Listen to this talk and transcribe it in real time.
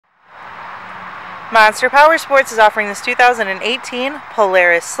Monster Powersports is offering this 2018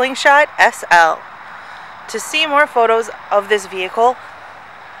 Polaris Slingshot SL. To see more photos of this vehicle,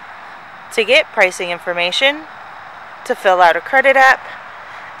 to get pricing information, to fill out a credit app,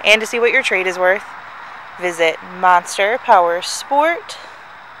 and to see what your trade is worth, visit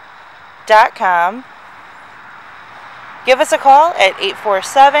monsterpowersport.com. Give us a call at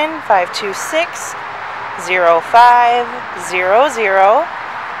 847-526-0500.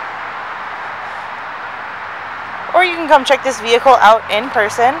 Or you can come check this vehicle out in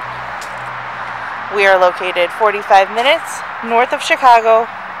person. We are located 45 minutes north of Chicago,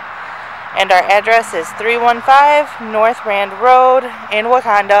 and our address is 315 North Rand Road in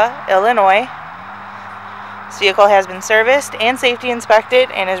Wauconda, Illinois. This vehicle has been serviced and safety inspected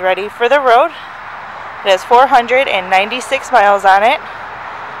and is ready for the road. It has 496 miles on it.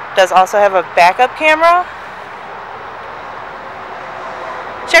 It does also have a backup camera.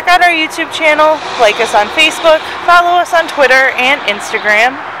 Check out our YouTube channel, like us on Facebook, follow us on Twitter and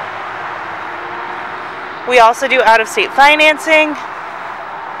Instagram. We also do out-of-state financing,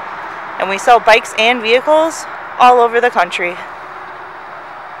 and we sell bikes and vehicles all over the country.